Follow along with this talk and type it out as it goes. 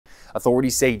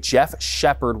Authorities say Jeff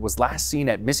Shepherd was last seen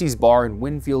at Missy's bar in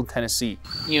Winfield, Tennessee.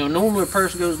 You know, normally a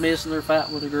person goes missing, they're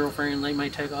fighting with a girlfriend, they may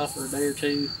take off for a day or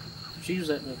two. She was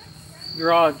at the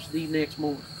garage the next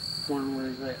morning, wondering where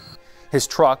he's at. His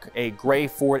truck, a gray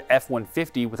Ford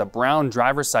F-150 with a brown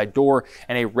driver's side door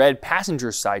and a red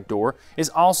passenger side door, is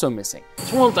also missing.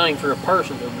 It's one thing for a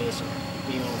person to go missing,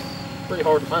 you know, pretty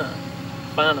hard to find.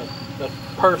 Find a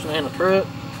person and a truck,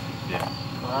 yeah.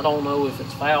 I don't know if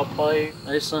it's foul play.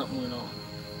 It's something we know,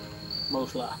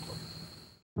 most likely.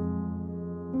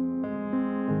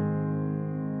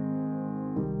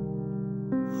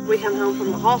 We come home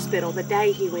from the hospital the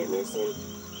day he went missing.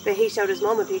 But he showed his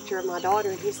mom a picture of my daughter,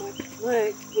 and he's like,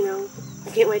 look, you know, I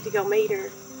can't wait to go meet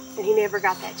her. And he never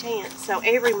got that chance. So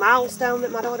every milestone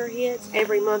that my daughter hits,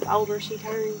 every month older she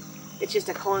turns, it's just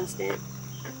a constant.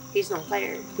 He's not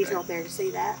there. He's not there to see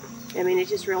that. I mean,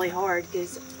 it's just really hard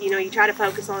because, you know, you try to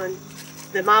focus on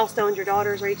the milestones your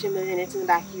daughter's reaching, but then it's in the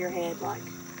back of your head, like,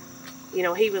 you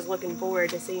know, he was looking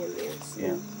forward to seeing this.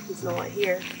 Yeah. He's not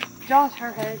here. Josh,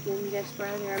 her husband, Jeff's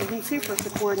brother, I mean, he's super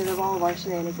supportive of all of our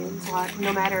shenanigans. Like,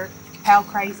 no matter how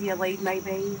crazy a lead may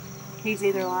be, he's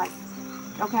either like,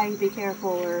 okay, be careful,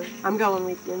 or I'm going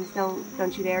with you, and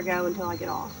don't you dare go until I get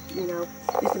off, you know,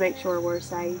 just to make sure we're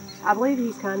safe. I believe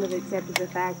he's kind of accepted the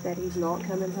fact that he's not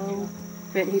coming home,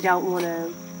 but he don't want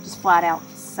to just flat out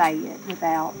say it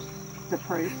without the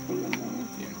proof being there.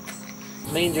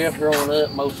 Me and Jeff growing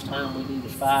up, most of the time we'd either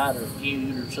fight or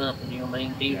feud or something, you know what I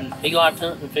mean? He liked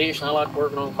hunting and fishing, I liked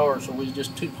working on cars, so we was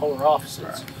just two polar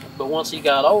opposites. Right. But once he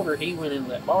got older, he went into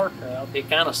that bar crowd. It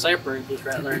kind of separated us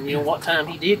right there, and you know, what time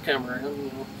he did come around, you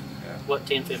know, what,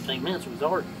 10, 15 minutes was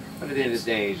arguing. But at the end of the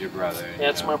day, he's your brother.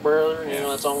 That's my brother, you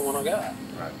know, that's the only one I got.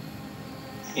 Right.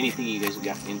 Anything you guys have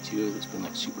gotten into that's been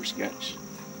like super sketch?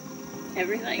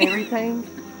 Everything. Everything.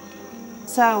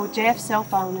 So Jeff's cell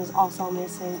phone is also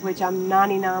missing, which I'm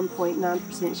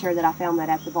 99.9% sure that I found that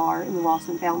at the bar in the lost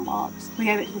and found box. We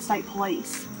gave it to the state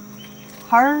police.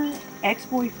 Her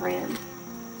ex-boyfriend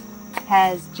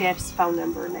has Jeff's phone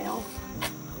number now.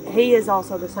 He is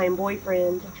also the same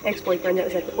ex-boyfriend that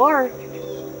was at the bar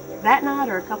that night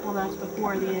or a couple of nights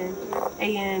before then.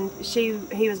 And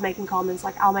he was making comments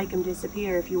like, I'll make him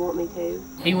disappear if you want me to.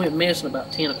 He went missing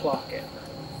about 10 o'clock at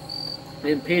night.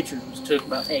 Then pictures was took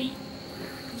about 8.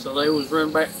 So they was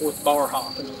running back and forth bar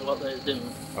hopping is what they was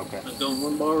doing. Okay. They was going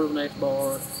one bar to the next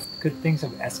bar. Could things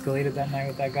have escalated that night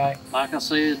with that guy? Like I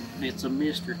said, it's a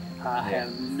mystery. I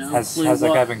have no clue. Has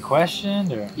that guy been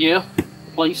questioned? Or? Yeah.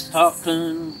 Police talked to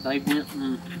him. They went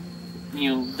and,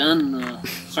 you know, done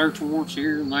search warrants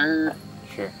here and there.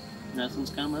 Sure. Nothing's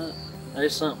come up.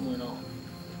 That's something we know,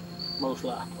 most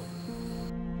likely.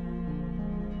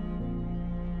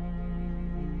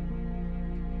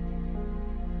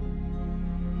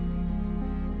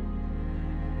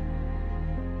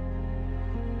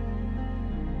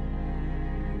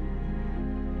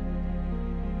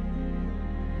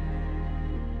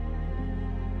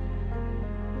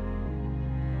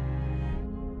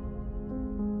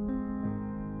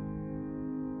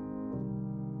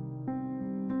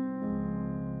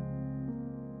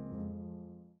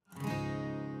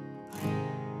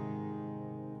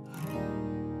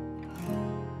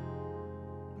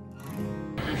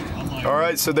 All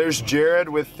right, so there's Jared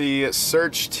with the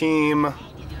search team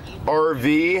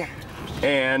RV,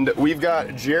 and we've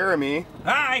got Jeremy.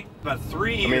 Hi! About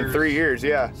 3 years. I mean, 3 years,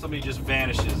 yeah. Somebody just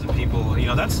vanishes and people, you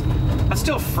know, that's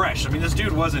still fresh. I mean, this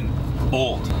dude wasn't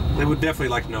old. They would definitely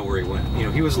like to know where he went. You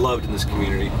know, he was loved in this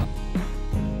community.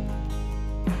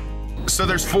 So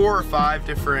there's 4 or 5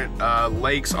 different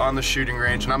lakes on the shooting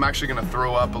range, and I'm actually gonna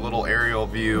throw up a little aerial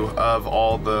view of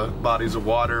all the bodies of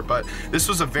water, but this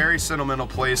was a very sentimental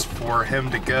place for him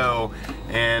to go,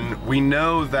 and we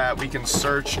know that we can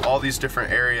search all these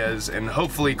different areas and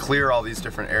hopefully clear all these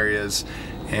different areas,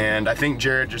 and I think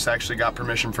Jared just actually got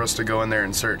permission for us to go in there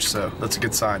and search, so that's a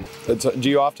good sign. Do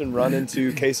you often run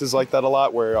into cases like that a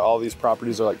lot, where all these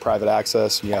properties are like private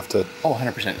access and you have to... Oh,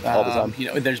 100%. All the time? You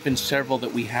know, there's been several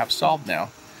that we have solved now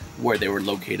where they were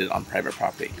located on private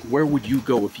property. Where would you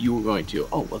go if you were going to?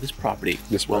 Oh, well, this property.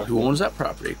 Well, who owns that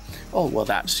property? Oh, well,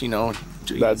 that's, you know,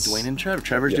 Dwayne and Trevor.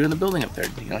 Trevor's doing the building up there.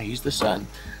 You know, he's the son.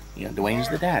 You know, Dwayne's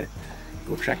the dad.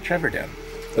 Go track Trevor down.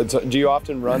 Do you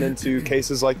often run into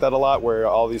cases like that a lot, where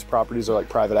all these properties are like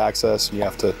private access and you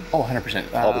have to... Oh,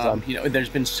 100%. All the time? You know, there's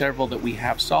been several that we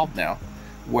have solved now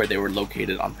where they were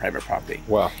located on private property.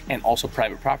 Wow. And also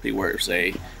private property where,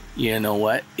 say, you know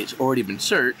what, it's already been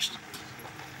searched,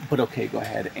 But okay, go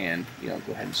ahead and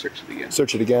search it again.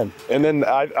 Search it again. And then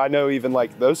I know even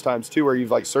like those times too where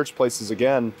you've like searched places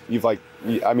again, you've like,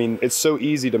 I mean, it's so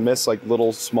easy to miss like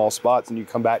little small spots, and you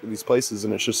come back to these places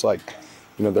and it's just like,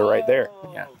 you know, they're right there.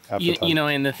 Yeah. You know,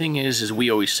 and the thing is we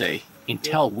always say,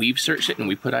 until we've searched it and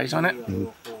we put eyes on it,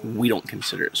 we don't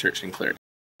consider it searched and cleared.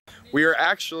 We are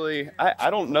actually, I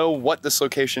don't know what this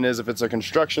location is, if it's a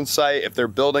construction site, if they're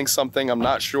building something, I'm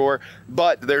not sure,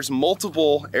 but there's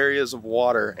multiple areas of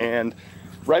water, and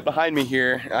right behind me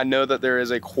here, I know that there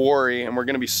is a quarry, and we're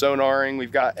gonna be sonaring.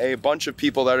 We've got a bunch of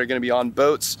people that are gonna be on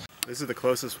boats. This is the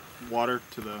closest water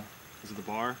to the, is it the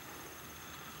bar?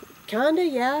 Kinda,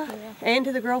 yeah. And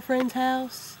to the girlfriend's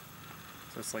house.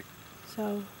 So it's like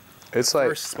It's like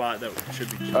first spot that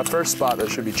should be checked. a first spot that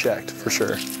should be checked for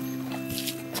sure.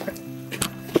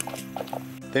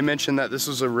 They mentioned that this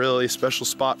was a really special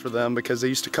spot for them because they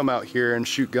used to come out here and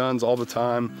shoot guns all the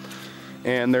time.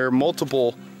 And there are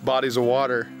multiple bodies of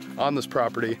water on this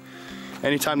property.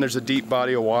 Anytime there's a deep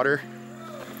body of water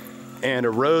and a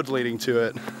road leading to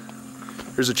it,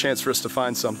 there's a chance for us to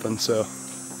find something. So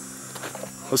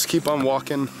let's keep on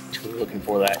walking. We're looking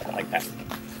for that, like that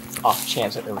off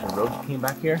chance that there was a road that came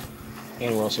back here.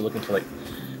 And we're also looking for like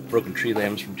broken tree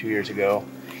limbs from 2 years ago.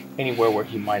 Anywhere where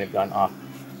he might have gone off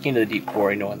into the deep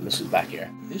quarry knowing this is back here.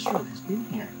 This road has been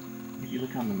here. If you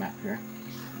look on the map here.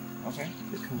 Okay.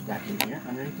 It comes back in here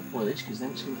underneath the foliage because then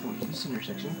it's going to come to this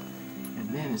intersection. And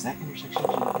then is that intersection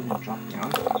going to drop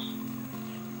down?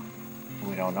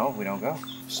 We don't know. We don't go.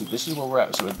 So this is where we're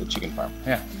at. So at the chicken farm.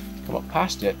 Yeah. Come up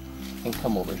past it and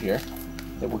come over here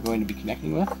that we're going to be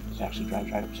connecting with. It actually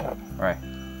drives right up south. Right.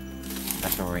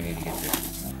 That's where we need to get to.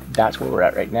 That's where we're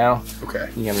at right now. Okay.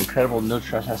 You have an incredible no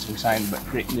trespassing sign, but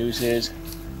great news is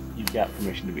you've got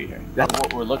permission to be here. That's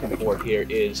what we're looking for here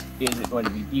is it going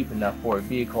to be deep enough for a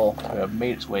vehicle to have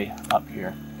made its way up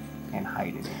here and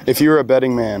hide in it? If you were a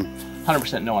betting man.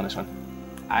 100% no on this one.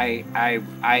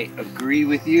 I agree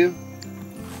with you.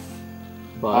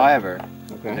 But, however,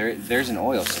 okay. there's an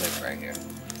oil slick right here.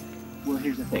 Well,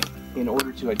 here's the thing. In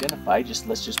order to identify,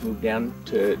 let's just move down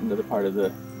to another part of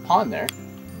the pond there.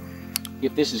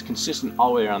 If this is consistent all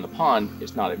the way around the pond,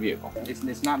 it's not a vehicle.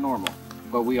 It's not normal.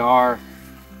 But we are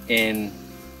in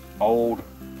old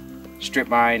strip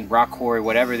mine, rock quarry,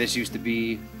 whatever this used to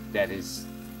be that is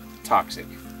toxic,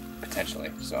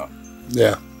 potentially. So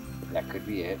yeah, that could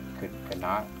be it. Could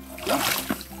not.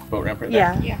 Boat ramp right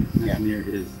there. Yeah. Yeah, near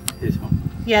his home.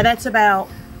 Yeah, that's about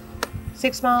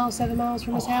 6 miles, 7 miles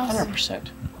from his house. 100%.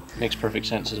 Makes perfect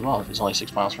sense as well if it's only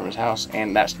 6 miles from his house,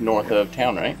 and that's north of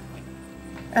town, right?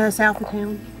 South of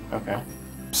town. Okay.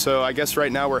 So I guess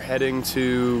right now we're heading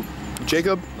to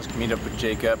Jacob. Let's meet up with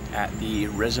Jacob at the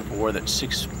reservoir that's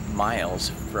 6 miles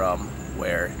from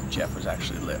where Jeff was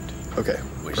actually lived. Okay.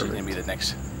 Which is going to be the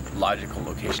next logical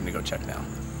location to go check now.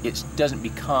 It doesn't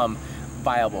become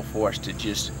viable for us to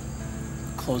just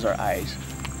close our eyes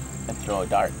and throw a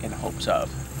dart in hopes of.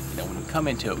 You know, when we come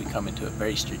into it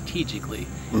very strategically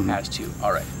as to,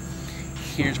 all right,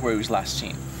 here's where he was last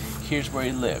seen. Here's where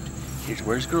he lived. Here's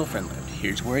where his girlfriend lived.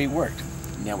 Here's where he worked.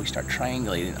 Now we start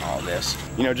triangulating all this.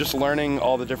 You know, just learning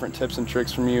all the different tips and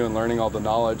tricks from you and learning all the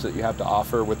knowledge that you have to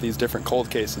offer with these different cold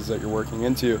cases that you're working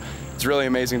into. It's really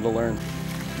amazing to learn.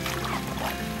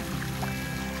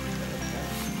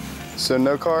 So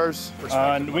no cars?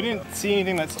 We didn't see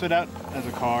anything that stood out as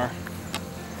a car.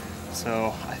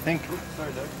 So I think,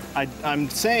 I'm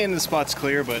saying the spot's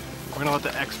clear, but we're gonna let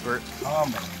the expert.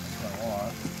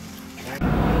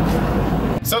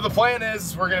 So the plan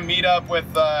is we're gonna meet up with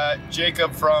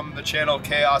Jacob from the channel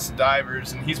Chaos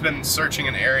Divers, and he's been searching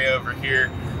an area over here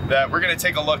that we're gonna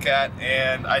take a look at,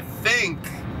 and I think,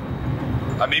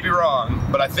 I may be wrong,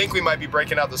 but I think we might be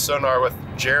breaking out the sonar with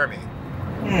Jeremy.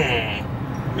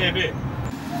 Maybe.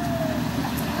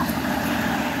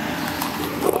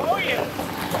 Oh yeah.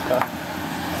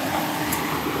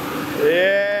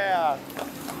 Yeah.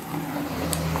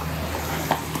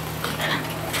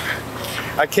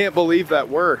 I can't believe that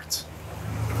worked.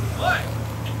 What?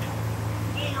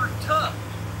 More tough.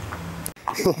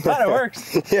 Glad it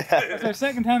works. Yeah. It's our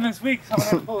second time this week. Someone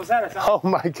had to pull us out or something. Oh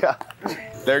my God.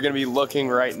 They're gonna be looking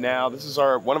right now. This is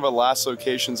one of our last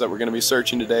locations that we're gonna be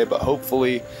searching today, but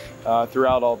hopefully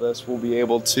throughout all this, we'll be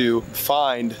able to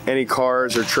find any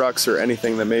cars or trucks or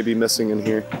anything that may be missing in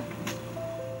here.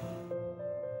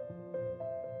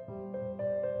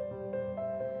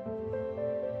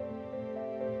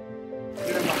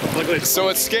 So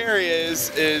what's scary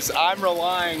is I'm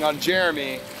relying on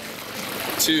Jeremy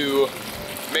to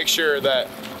make sure that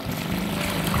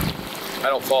I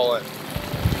don't fall in.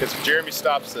 Because if Jeremy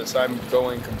stops this, I'm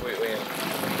going completely in.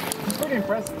 It's pretty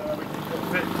impressive though. We can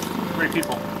fit many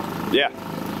people. Yeah.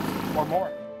 Or more.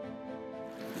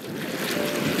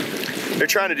 They're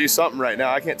trying to do something right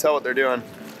now. I can't tell what they're doing.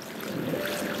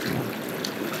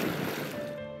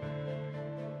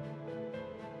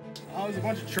 Oh, there's a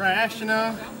bunch of trash, you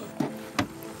know?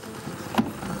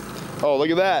 Oh, look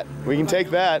at that. We can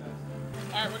take that.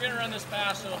 All right, we're gonna run this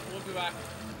fast, so we'll be back.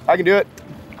 I can do it.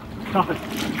 All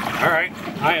right,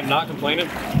 I am not complaining.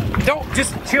 Don't,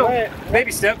 just chill.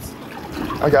 Baby steps.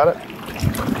 I got it.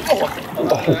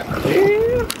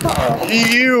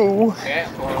 You. Okay,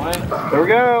 There we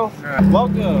go.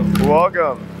 Welcome.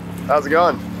 Welcome. How's it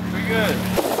going? Pretty good.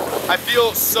 I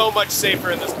feel so much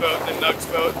safer in this boat than Doug's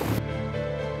boat.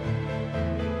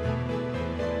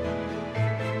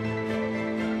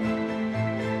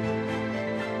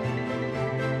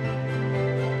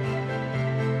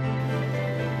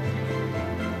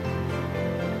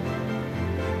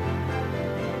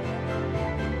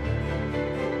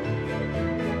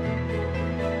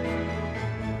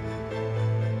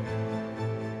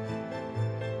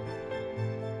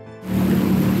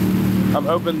 I'm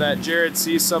hoping that Jared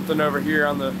sees something over here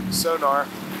on the sonar.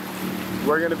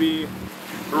 We're gonna be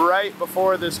right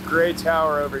before this gray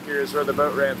tower over here is where the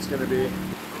boat ramp's gonna be.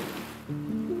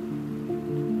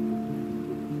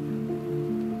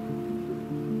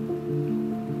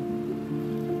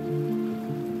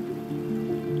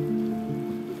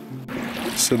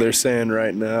 So they're saying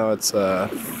right now it's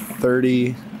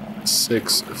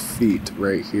 36 feet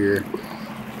right here.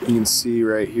 You can see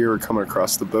right here we're coming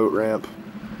across the boat ramp.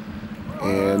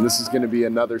 And this is going to be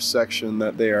another section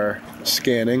that they are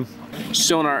scanning.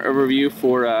 Sonar overview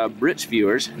for Brits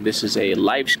viewers. This is a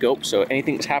live scope, so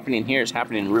anything that's happening here is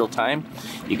happening in real time.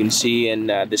 You can see in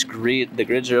this grid, the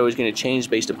grids are always going to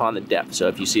change based upon the depth. So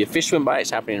if you see a fish swim by,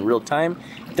 it's happening in real time.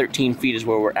 13 feet is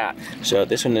where we're at. So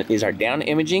this one is our down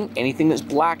imaging. Anything that's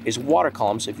black is water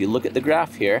columns. So if you look at the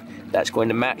graph here, that's going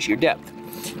to match your depth.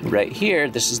 Right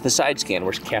here, this is the side scan.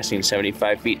 We're casting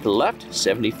 75 feet to the left,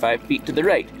 75 feet to the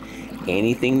right.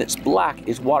 Anything that's black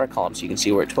is water column. So you can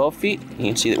see we're at 12 feet. You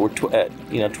can see that we're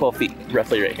 12 feet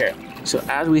roughly right here. So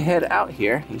as we head out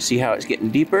here, you see how it's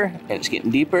getting deeper and it's getting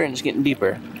deeper and it's getting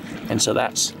deeper. And so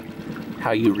that's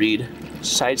how you read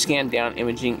side scan, down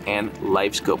imaging, and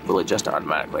live scope will adjust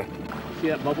automatically. See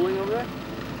that bubbling over there?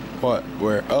 What?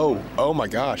 Where? Oh my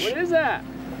gosh. What is that?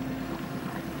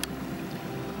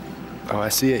 Oh, I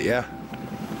see it, yeah.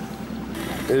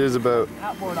 It is a boat.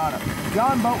 Outboard on it.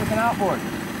 John boat with an outboard.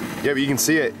 Yeah, but you can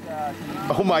see it.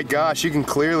 Oh my gosh, you can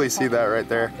clearly see that right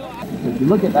there. If you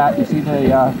look at that, you see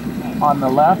the on the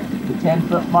left, the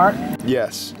 10-foot mark.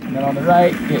 Yes. And then on the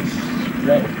right, it's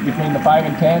right between the 5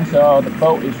 and 10, so the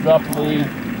boat is roughly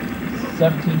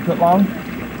 17 foot long.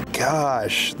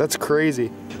 Gosh, that's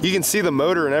crazy. You can see the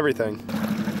motor and everything.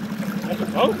 That's a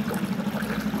boat?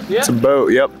 Yeah. It's a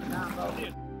boat, yep.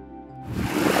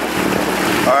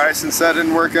 All right, since that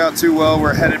didn't work out too well,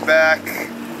 we're headed back.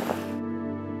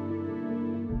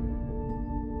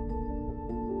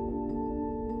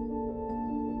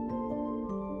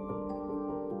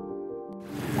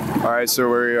 All right, so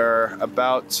we are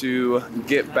about to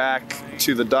get back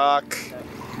to the dock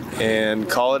and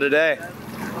call it a day.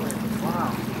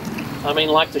 I mean,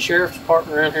 like the sheriff's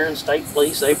department around here and state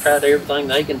police, they've tried everything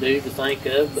they can do to think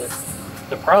of, but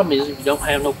the problem is if you don't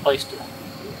have no place to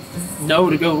know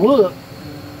to go look,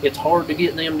 it's hard to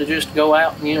get them to just go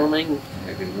out and, you know what I mean?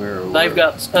 They've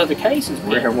got other cases.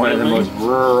 We're in one of the most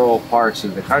rural parts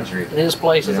of the country. This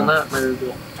place is a nightmare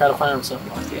to try to find something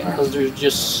like that because there's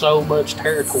just so much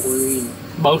territory and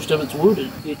most of it's wooded.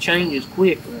 It changes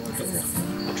quick.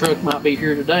 A truck might be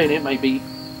here today and it may be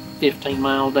 15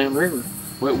 miles down the river.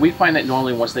 We find that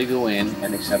normally once they go in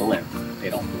and they settle in, they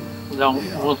don't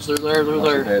move. Once they're there,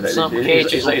 they're there. Something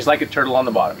catches it's like a turtle on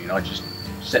the bottom, you know, it just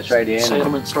sets right in.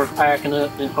 Settlement starts packing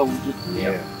up and holds it.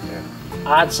 Yeah.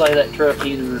 I'd say that truck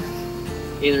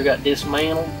either got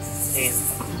dismantled and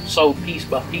sold piece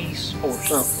by piece or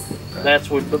something.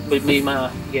 That's what would be my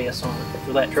guess on it,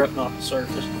 for that truck not to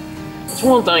surface. It's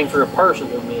one thing for a person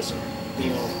to go missing,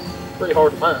 you know, pretty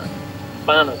hard to find.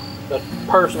 Find a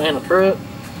person and a truck.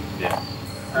 Yeah.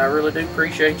 I really do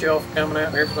appreciate y'all for coming out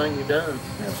and everything you've done.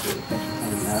 Absolutely.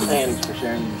 Thanks for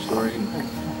sharing your story.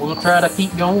 We'll try to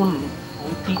keep going and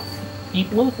we'll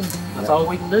keep looking. That's all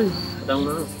we can do. I don't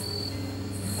know.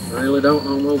 I really don't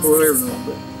know, we'll ever know,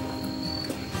 but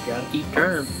you gotta keep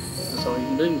trying. That's all you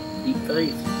can do. Keep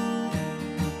faith.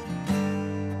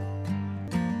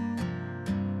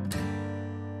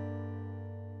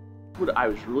 What I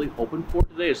was really hoping for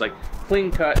today is like clean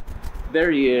cut,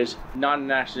 there he is, not an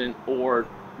accident or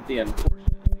the unfortunate.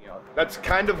 You know. That's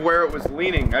kind of where it was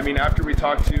leaning. I mean, after we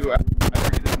talked to, I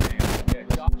forget his name. Yeah,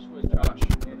 Josh was Josh,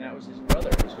 and that was his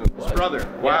brother.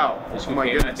 Wow. Yeah, Oh my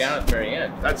goodness. Down at the very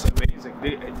end. That's amazing.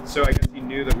 So I guess he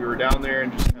knew that we were down there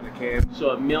and just kind of came.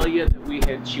 So Amelia,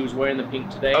 that she was wearing the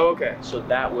pink today. Oh, okay. So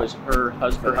that was her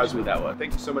husband. Her husband. That was.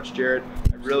 Thank you so much, Jared.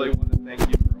 I really want to thank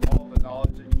you for all the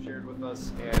knowledge that you shared with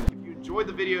us. And if you enjoyed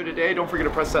the video today, don't forget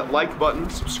to press that like button,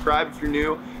 subscribe if you're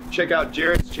new, check out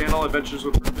Jared's channel, Adventures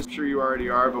with Purpose. I'm sure you already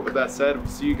are, but with that said, we'll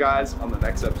see you guys on the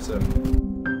next episode.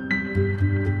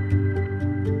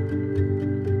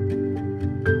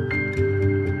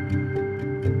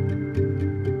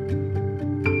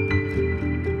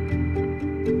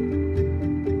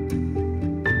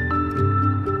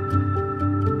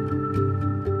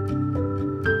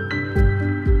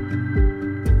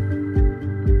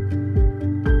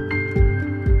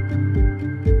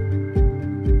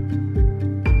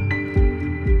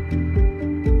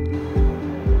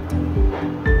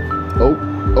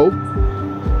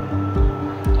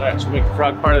 Alright, so make the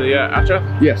frog part of the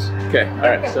outro? Yes. Okay,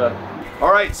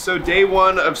 Alright, so day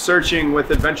one of searching with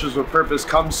Adventures with Purpose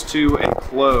comes to a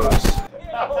close.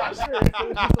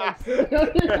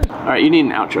 Alright, you need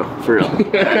an outro, for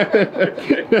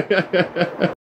real.